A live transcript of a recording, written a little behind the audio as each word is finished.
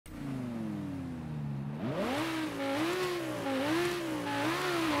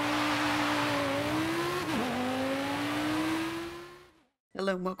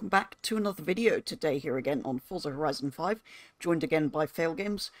Hello and welcome back to another video. Today here again on Forza Horizon 5, joined again by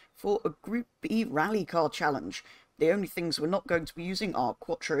Failgames for a Group B rally car challenge. The only things we're not going to be using are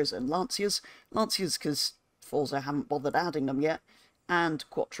Quattros and Lancias. Lancias because Forza haven't bothered adding them yet, and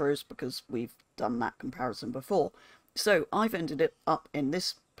Quattros because we've done that comparison before. So I've ended it up in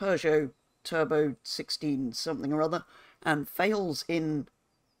this Peugeot Turbo 16 something or other, and Fail's in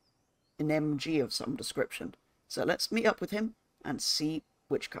an MG of some description. So let's meet up with him and see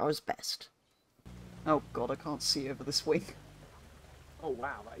which car is best. Oh god, I can't see over this wing. Oh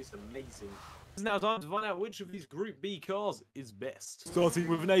wow, that is amazing. It's now time to find out which of these Group B cars is best. Starting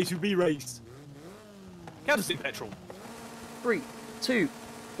with an A to B race. Countersink petrol. 3, 2,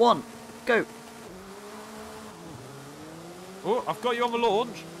 1, go! Oh, I've got you on the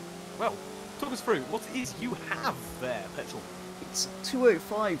launch. Well, talk us through what it is you have there, petrol. It's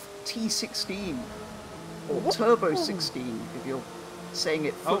 205 T16, or Turbo 16 if you're saying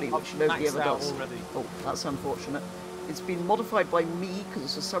it fully, which nobody ever does. Already. Oh, that's unfortunate. It's been modified by me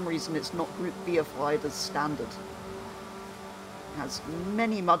because for some reason it's not Group B-ified as standard. It has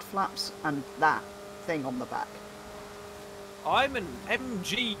many mud flaps and that thing on the back. I'm an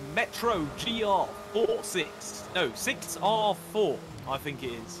MG Metro GR46. No, 6R4, I think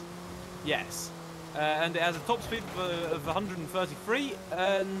it is. Yes. And it has a top speed of 133,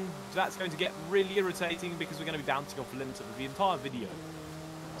 and that's going to get really irritating because we're going to be bouncing off the limiter for the entire video.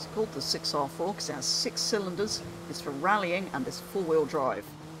 It's called the 6R4 because it has 6 cylinders, it's for rallying, and it's four-wheel drive.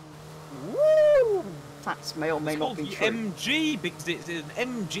 Woo! Facts may or may not be true. MG because it's an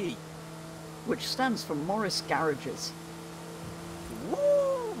MG. Which stands for Morris Garages.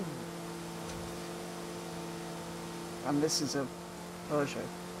 Woo! And this is a Peugeot.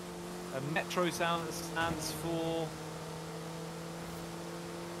 A Metro stands for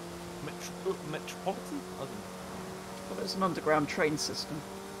Metropolitan? I don't know. Well, there's an underground train system.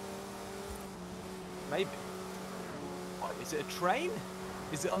 Maybe. Is it a train?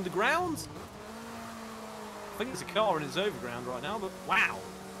 Is it underground? I think it's a car and it's overground right now, but wow.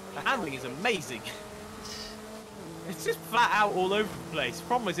 The handling is amazing. It's just flat out all over the place. The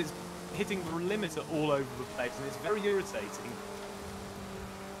problem is it's hitting the limiter all over the place and it's very irritating.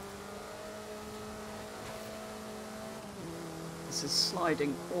 This is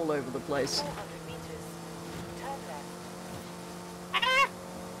sliding all over the place. 400 meters. Turn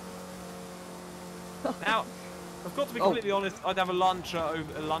left. Now, I've got to be completely honest, I'd have a Lancia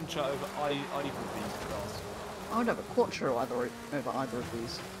over either of these cars. I would have a Quattro over either of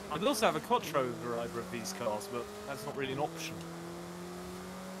these. I'd also have a Quattro over either of these cars, but that's not really an option.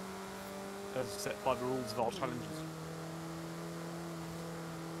 As set by the rules of our challenges.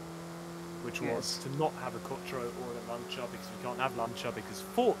 Which was to not have a Quattro or a Lancia because we can't have Lancia because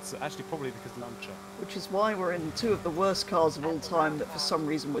Forza, actually probably because Lancia. Which is why we're in two of the worst cars of all time that for some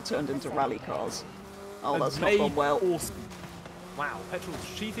reason were turned into rally cars. Oh, that's not gone well. Awesome. Wow, petrol's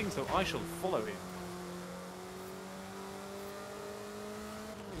cheating, so I shall follow him.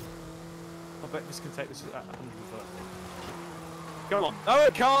 I bet this can take this at 130. Go on. No,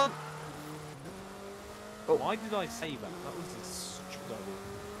 it can't! Oh. Why did I say that? That was a stupid idea.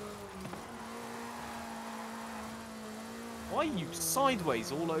 Why are you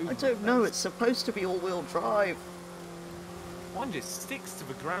sideways all over? I don't know, it's supposed to be all-wheel drive. Mine just sticks to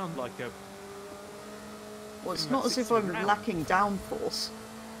the ground like a... Well, it's not as if I'm lacking downforce.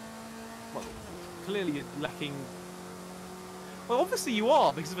 Well, clearly you're lacking... Well, obviously you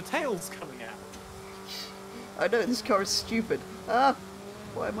are, because the tail's coming out. I know, this car is stupid. Ah!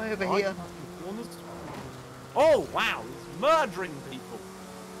 Why am I over here? Oh, wow! It's murdering people!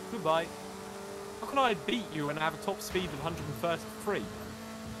 Goodbye. How can I beat you and have a top speed of 133?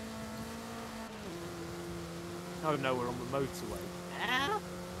 Oh no, we're on the motorway.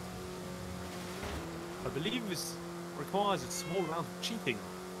 I believe this requires a small amount of cheating.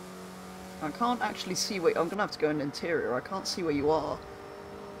 I can't actually see where... I'm going to have to go in the interior. I can't see where you are.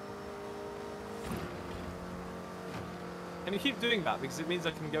 And you keep doing that because it means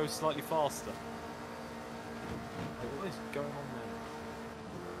I can go slightly faster. What is going on there?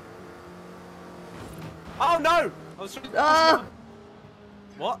 Oh no! I was trying to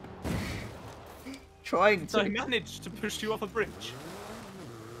push What? Trying to... So I managed to push you off a bridge?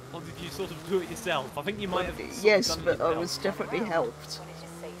 Or did you sort of do it yourself? I think you might have... Yes, but I was definitely helped. When it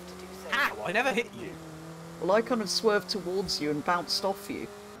is safe to do so. Ow! I never hit you! Well, I kind of swerved towards you and bounced off you.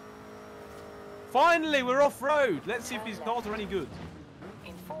 Finally, we're off-road! Let's see if these cars are any good.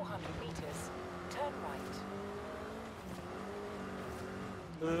 In 400 meters, turn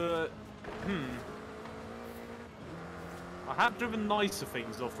right. I have driven nicer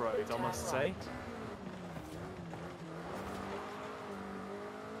things off-road, I must say.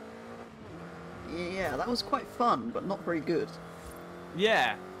 Yeah, that was quite fun, but not very good.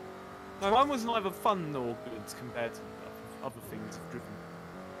 Yeah. No, mine was neither fun nor good compared to other things I've driven.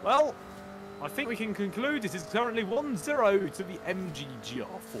 Well, I think we can conclude it is currently 1-0 to the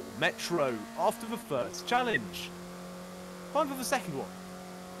MGGR4 Metro after the first challenge. Time for the second one.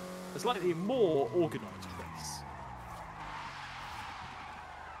 A slightly more organised race.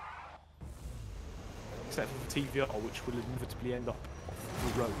 Except for the TVR, which will inevitably end up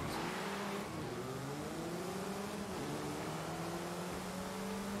off the road.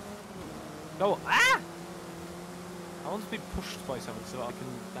 Go on. Ah! I want to be pushed by something so I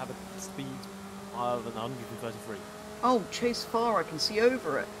can have a speed higher than 133. Oh, chase far, I can see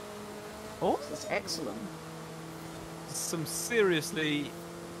over it. Oh? This is excellent. Some seriously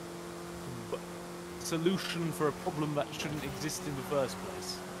solution for a problem that shouldn't exist in the first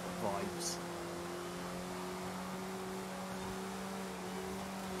place vibes.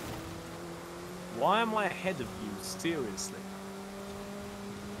 Why am I ahead of you? Seriously.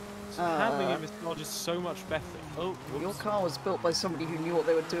 Handling in this car just so much better. Oh, whoops. Your car was built by somebody who knew what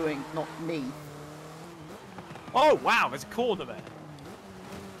they were doing, not me. Oh wow, there's a corner there.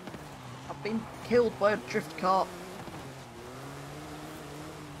 I've been killed by a drift car.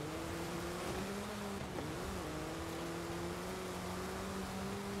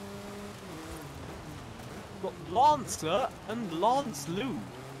 Got Lancer and Lance Lou.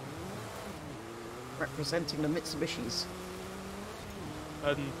 Representing the Mitsubishis.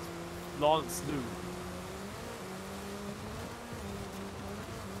 And Lance Lou.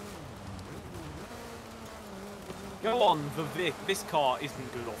 Go on, the Vic. This car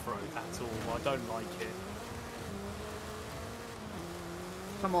isn't good off-road at all. I don't like it.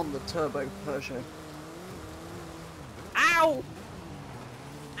 Come on, the turbo Peugeot. Ow!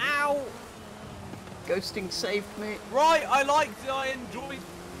 Ow! Ghosting saved me. Right, I enjoyed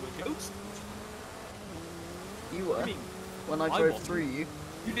the ghost. You were. I mean, when I I drove wasn't. through you.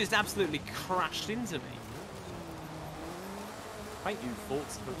 You just absolutely crashed into me. Thank you,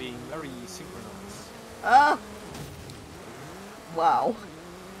 Forza, for being very synchronized. Ah! Wow.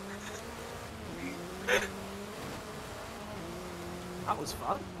 That was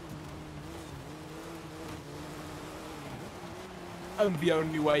fun. And the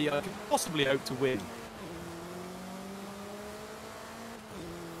only way I could possibly hope to win.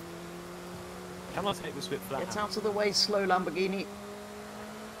 Can I take this bit flat? Get out of the way, slow Lamborghini.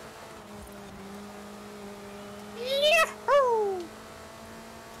 Yahoo!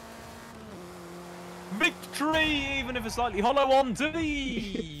 Victory, even if a slightly hollow one, to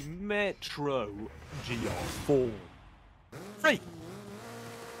the Metro GR4. 3,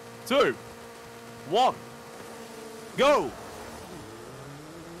 2, 1, go!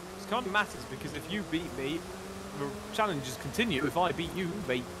 This kind of matters because if you beat me, the challenges continue. If I beat you,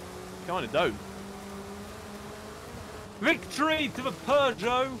 they kind of don't. Victory to the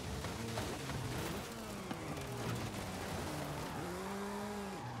Peugeot!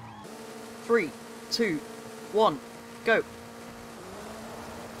 Three, 2, 1, go.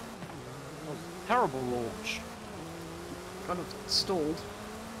 Terrible launch. Kind of stalled.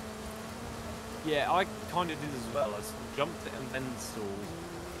 Yeah, I kind of did as well. I jumped it and then stalled.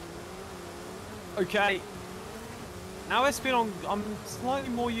 Okay. Now it's been on. I'm slightly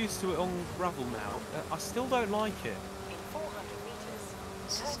more used to it on gravel now. I still don't like it. In 400 meters,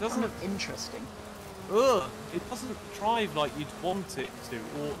 This is turn kind of interesting. Ugh! It doesn't drive like you'd want it to,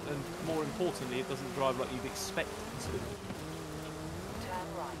 and more importantly, it doesn't drive like you'd expect it to. turn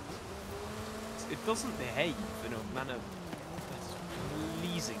right. It doesn't behave in a manner that's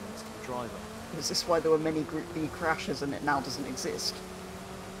pleasing to the driver. Is this why there were many Group B crashes and it now doesn't exist?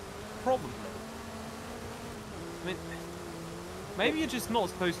 Probably. I mean, maybe you're just not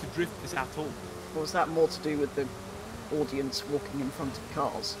supposed to drift this at all. Or was that more to do with the audience walking in front of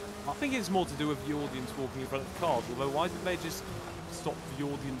cars? I think it's more to do with the audience walking in front of cars, although why did they just stop the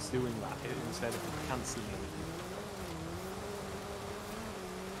audience doing that instead of cancelling everything?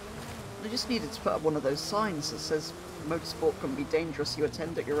 They just needed to put up one of those signs that says, motorsport can be dangerous, you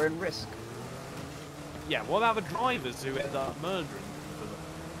attend at your own risk. Yeah, what about the drivers who end up murdering for them?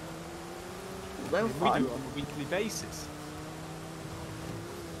 They were We fine. do it on a weekly basis.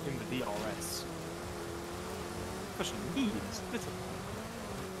 In the DRS. Especially me in Twitter.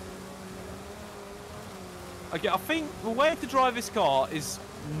 Okay, I think the way to drive this car is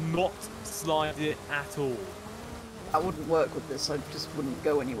not slide it at all. That wouldn't work with this, I just wouldn't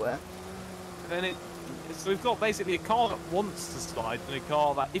go anywhere. Then so we've got basically a car that wants to slide and a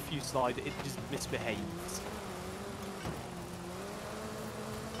car that if you slide it, it just misbehaves.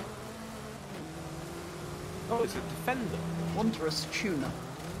 Oh, it's a Defender. Wondrous tuner.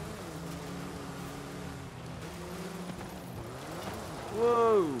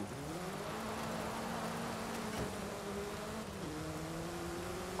 Whoa!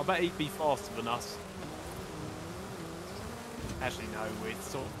 I bet he'd be faster than us. Actually, no, we're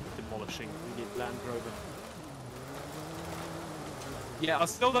sort of demolishing the Land Rover. Yeah, I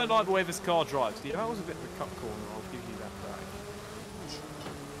still don't like the way this car drives. Yeah, that was a bit of a cut corner, I'll give you that back.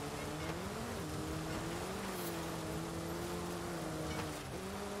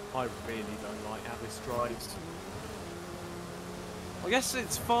 I really don't like how this drives. I guess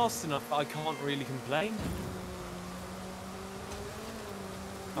it's fast enough that I can't really complain.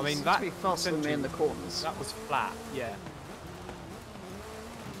 I mean, that to be faster than me in the corners. That was flat, yeah.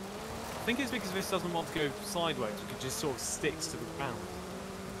 I think it's because this doesn't want to go sideways, it just sort of sticks to the ground.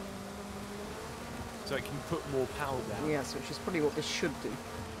 So it can put more power down. Yes, which is probably what this should do.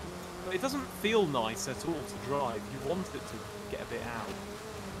 But it doesn't feel nice at all to drive. You want it to get a bit out.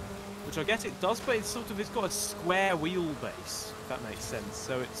 Which I guess it does, but it's sort of, it's got a square wheelbase, if that makes sense.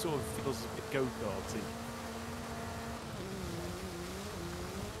 So it sort of feels a bit go-karty.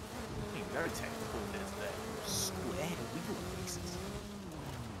 Very technical there today. Square wheelbases.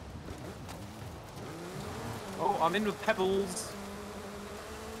 Oh, I'm in with pebbles.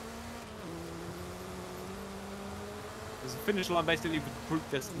 There's a finish line basically with group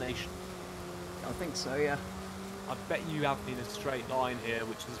destination. I think so, yeah. I bet you have been a straight line here,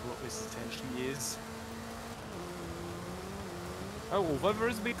 which is what this essentially is. Oh, although there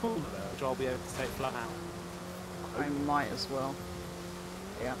is a big corner there, which I'll be able to take flat out. I might as well.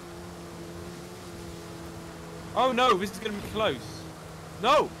 Yeah. Oh no, this is going to be close.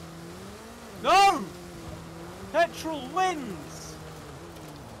 No! No! Petrol wins!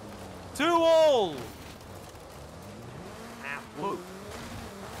 2-all! Ah, whoa.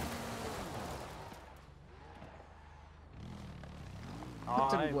 That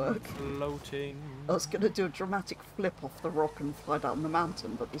didn't work. Floating. I was going to do a dramatic flip off the rock and fly down the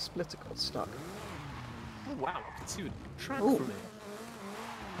mountain, but the splitter got stuck. Oh wow, I can see the track Ooh. from here.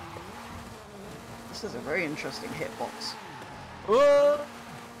 This is a very interesting hitbox.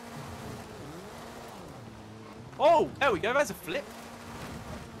 Oh, there we go, there's a flip.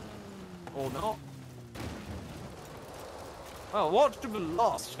 Or not. Well, what's the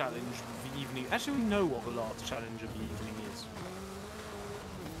last challenge of the evening? Actually, we know what the last challenge of the evening is.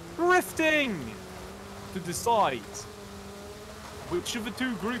 Drifting! To decide which of the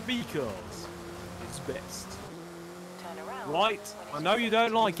two Group B cars is best. Turn around. Right, I know you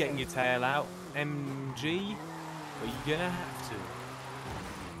don't like getting your tail out, MG, but you're gonna have to.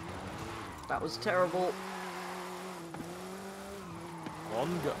 That was terrible.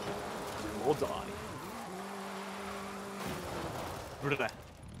 One go, do or die. Brother.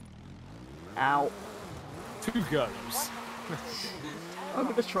 Ow. 2 goes. I'm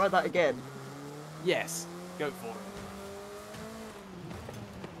going to try that again. Yes, go for it.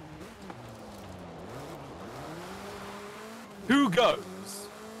 Who goes?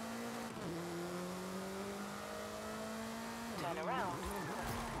 Turn around.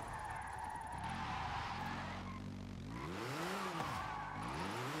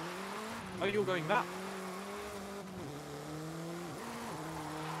 Oh, you're going that.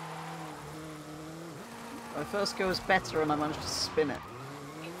 My first go was better and I managed to spin it.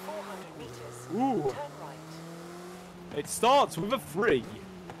 In 400 meters, Ooh. turn right. It starts with a 3.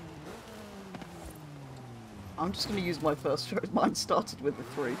 I'm just going to use my first choice. Mine started with a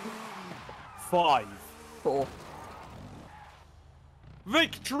 3. 5. 4.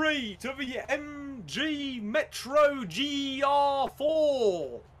 Victory to the MG Metro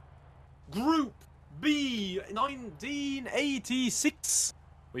GR4 Group B 1986.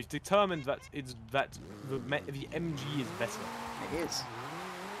 We've determined that the MG is better. It is.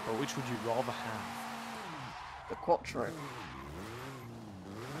 But which would you rather have? The Quattro.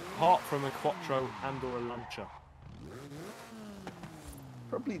 Apart from a Quattro and or a Lancia.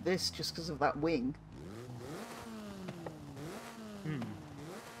 Probably this, just because of that wing.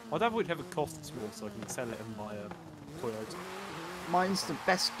 I'd have whichever costs more so I can sell it and buy a Toyota. Mine's the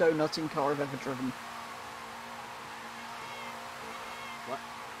best donutting car I've ever driven. What?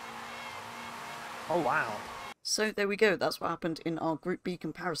 Oh wow. So there we go, that's what happened in our Group B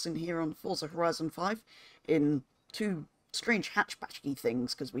comparison here on Forza Horizon 5 in 2 strange hatchbacky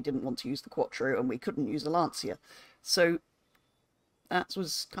things, because we didn't want to use the Quattro and we couldn't use the Lancia. So that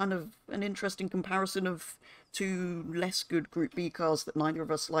was kind of an interesting comparison of 2 less good Group B cars that neither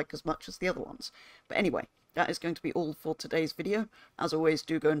of us like as much as the other ones. But anyway, that is going to be all for today's video. As always,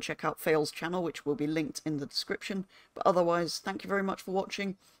 do go and check out Fail's channel, which will be linked in the description. But otherwise, thank you very much for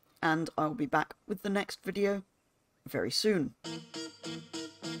watching, and I'll be back with the next video very soon.